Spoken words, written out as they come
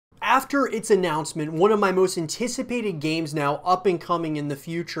after its announcement, one of my most anticipated games now up and coming in the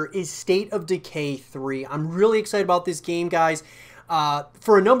future is State of Decay 3. I'm really excited about this game, guys,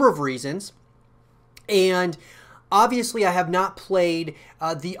 for a number of reasons. And obviously, I have not played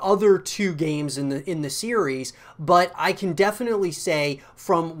the other two games in the series, but I can definitely say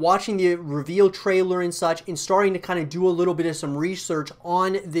from watching the reveal trailer and such and starting to kind of do a little bit of some research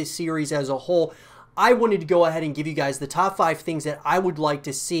on this series as a whole, I wanted to go ahead and give you guys the top 5 things that I would like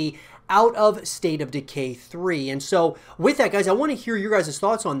to see out of State of Decay 3. And so with that, guys, I want to hear your guys'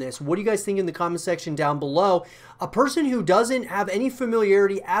 thoughts on this. What do you guys think in the comment section down below? A person who doesn't have any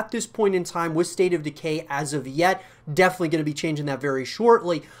familiarity at this point in time with State of Decay as of yet, definitely going to be changing that very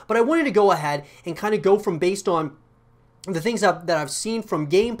shortly. But I wanted to go ahead and kind of go from based on the things that I've seen from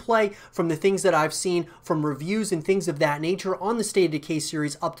gameplay, from the things that I've seen from reviews and things of that nature on the State of Decay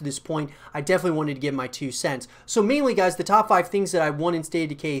series up to this point. I definitely wanted to give my 2 cents. So mainly, guys, the top 5 things that I want in State of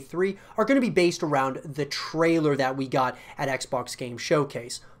Decay 3 are going to be based around the trailer that we got at Xbox Game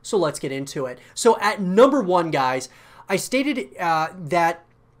Showcase. So let's get into it. So at number 1, guys, I stated that,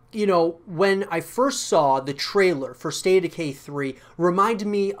 you know, when I first saw the trailer for State of Decay 3, reminded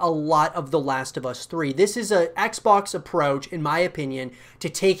me a lot of The Last of Us 3. This is an Xbox approach, in my opinion, to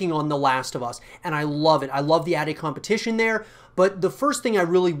taking on The Last of Us, and I love it. I love the added competition there, but the first thing I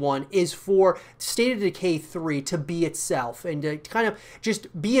really want is for State of Decay 3 to be itself and to kind of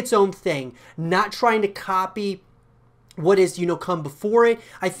just be its own thing, not trying to copy what is, you know, come before it.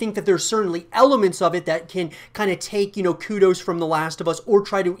 I think that there's certainly elements of it that can kind of take, you know, kudos from The Last of Us or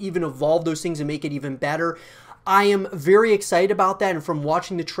try to even evolve those things and make it even better. I am very excited about that, and from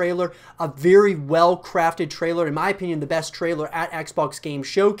watching the trailer, a very well-crafted trailer, in my opinion, the best trailer at Xbox Game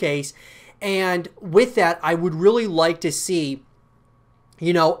Showcase. And with that, I would really like to see,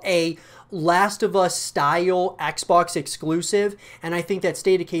 you know, a Last of Us style Xbox exclusive, and I think that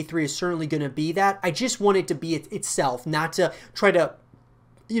State of Decay 3 is certainly going to be that. I just want it to be itself, not to try to,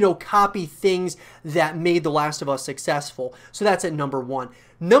 you know, copy things that made The Last of Us successful. So that's at number 1.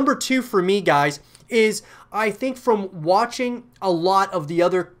 Number 2 for me, guys, is I think from watching a lot of the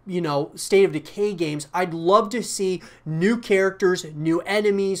other, you know, State of Decay games, I'd love to see new characters, new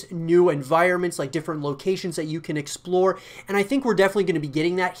enemies, new environments, like different locations that you can explore. And I think we're definitely going to be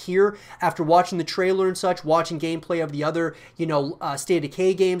getting that here after watching the trailer and such, watching gameplay of the other, you know, State of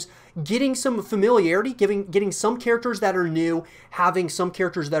Decay games, getting some familiarity, getting some characters that are new, having some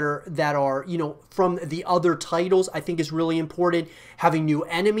characters that are, you know, from the other titles, I think is really important. Having new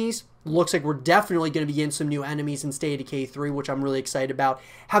enemies. Looks like we're definitely going to be getting some new enemies in State of Decay 3, which I'm really excited about.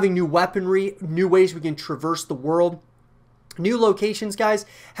 Having new weaponry, new ways we can traverse the world. New locations, guys,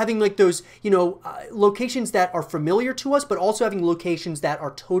 having like those, you know, locations that are familiar to us, but also having locations that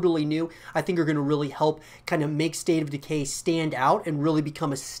are totally new, I think are going to really help kind of make State of Decay stand out and really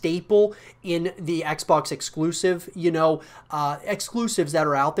become a staple in the Xbox exclusive, you know, exclusives that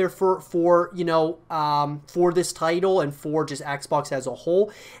are out there for you know, for this title and for just Xbox as a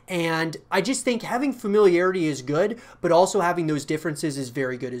whole. And I just think having familiarity is good, but also having those differences is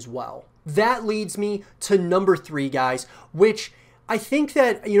very good as well. That leads me to number 3, guys, which I think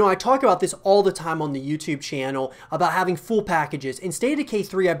that, you know, I talk about this all the time on the YouTube channel about having full packages. And State of Decay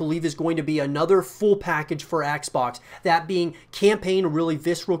 3, I believe, is going to be another full package for Xbox. That being campaign, a really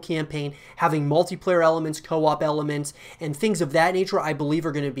visceral campaign, having multiplayer elements, co-op elements, and things of that nature, I believe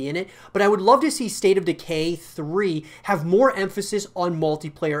are going to be in it. But I would love to see State of Decay 3 have more emphasis on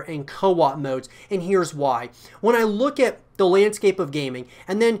multiplayer and co-op modes. And here's why. When I look at the landscape of gaming,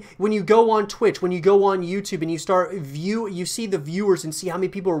 and then when you go on Twitch, when you go on YouTube and you see the viewers and see how many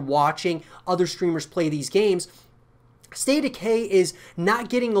people are watching other streamers play these games, State of Decay is not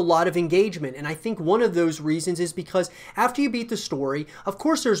getting a lot of engagement, and I think one of those reasons is because after you beat the story, of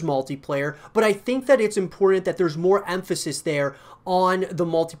course there's multiplayer, but I think that it's important that there's more emphasis there on the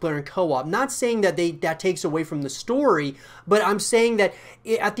multiplayer and co-op. Not saying that that takes away from the story, but I'm saying that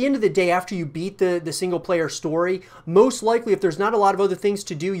at the end of the day, after you beat the single player story, most likely if there's not a lot of other things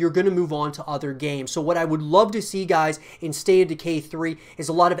to do, you're going to move on to other games. So what I would love to see, guys, in State of Decay 3 is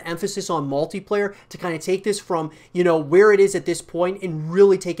a lot of emphasis on multiplayer to kind of take this from, you know, where it is at this point and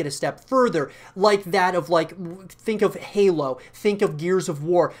really take it a step further, like that of, like, think of Halo, think of Gears of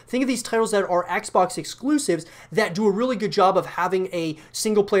War, think of these titles that are Xbox exclusives that do a really good job of having a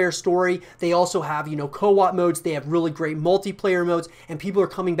single player story. They also have, you know, co-op modes, they have really great multiplayer modes, and people are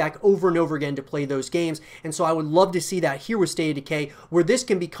coming back over and over again to play those games. And so I would love to see that here with State of Decay, where this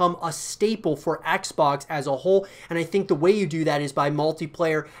can become a staple for Xbox as a whole. And I think the way you do that is by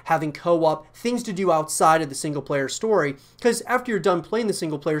multiplayer, having co-op, things to do outside of the single player story. story, because after you're done playing the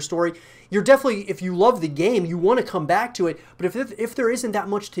single player story, you're definitely, if you love the game, you want to come back to it. But if there isn't that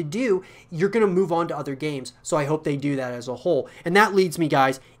much to do, you're going to move on to other games. So I hope they do that as a whole. And that leads me,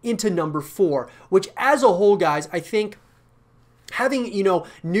 guys, into number 4, which as a whole, guys, I think having, you know,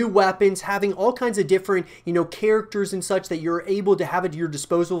 new weapons, having all kinds of different, you know, characters and such that you're able to have at your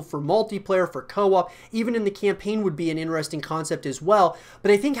disposal for multiplayer, for co-op, even in the campaign would be an interesting concept as well.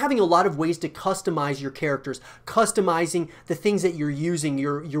 But I think having a lot of ways to customize your characters, customizing the things that you're using,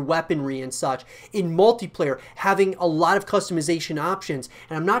 your weaponry and such. In multiplayer, having a lot of customization options.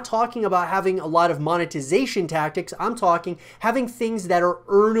 And I'm not talking about having a lot of monetization tactics. I'm talking having things that are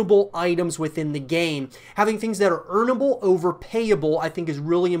earnable items within the game. Having things that are earnable over payable, I think, is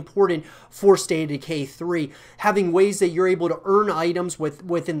really important for State of Decay 3. Having ways that you're able to earn items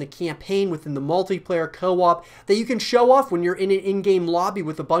within the campaign, within the multiplayer co-op, that you can show off when you're in an in-game lobby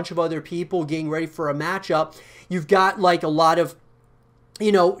with a bunch of other people getting ready for a matchup. You've got like a lot of,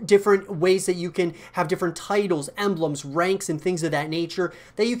 you know, different ways that you can have different titles, emblems, ranks, and things of that nature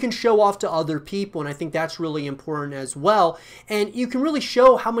that you can show off to other people. And I think that's really important as well. And you can really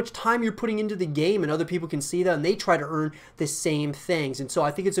show how much time you're putting into the game, and other people can see that and they try to earn the same things. And so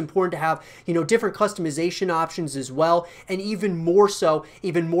I think it's important to have, you know, different customization options as well. And even more so,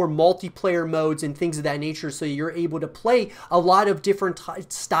 even more multiplayer modes and things of that nature, so you're able to play a lot of different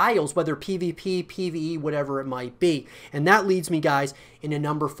styles, whether PvP, PvE, whatever it might be. And that leads me, guys, into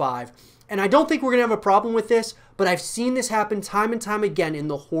number 5. And I don't think we're gonna have a problem with this, but I've seen this happen time and time again in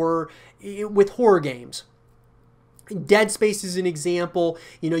the with horror games. Dead Space is an example.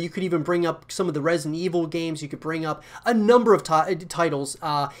 You know, you could even bring up some of the Resident Evil games. You could bring up a number of titles.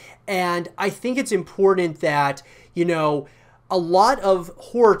 And I think it's important that, you know, a lot of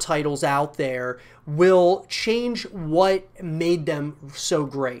horror titles out there will change what made them so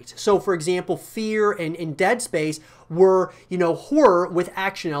great. So, for example, Fear and Dead Space were, you know, horror with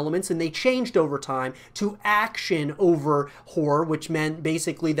action elements, and they changed over time to action over horror, which meant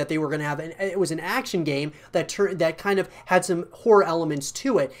basically that they were going to have it was an action game that kind of had some horror elements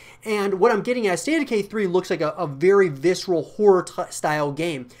to it. And what I'm getting at, State of Decay 3 looks like a very visceral horror style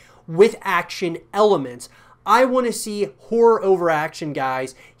game with action elements. I want to see horror over action,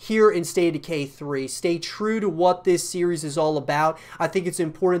 guys, here in State of Decay 3. Stay true to what this series is all about. I think it's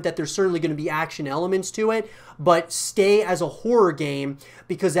important that there's certainly going to be action elements to it, but stay as a horror game,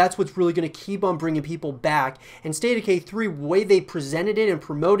 because that's what's really going to keep on bringing people back. And State of Decay 3, the way they presented it and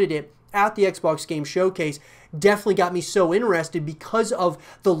promoted it at the Xbox Game Showcase, definitely got me so interested because of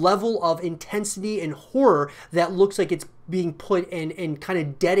the level of intensity and horror that looks like it's being put in and kind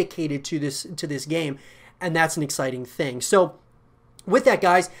of dedicated to this game. And that's an exciting thing. So with that,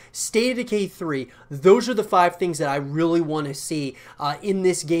 guys, State of Decay 3, those are the 5 things that I really want to see in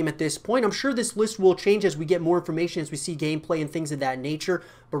this game at this point. I'm sure this list will change as we get more information, as we see gameplay and things of that nature.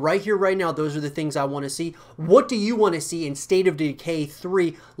 But right here, right now, those are the things I want to see. What do you want to see in State of Decay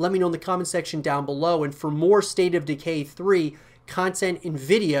 3? Let me know in the comment section down below. And for more State of Decay 3 content and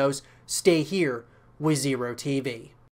videos, stay here with Zero TV.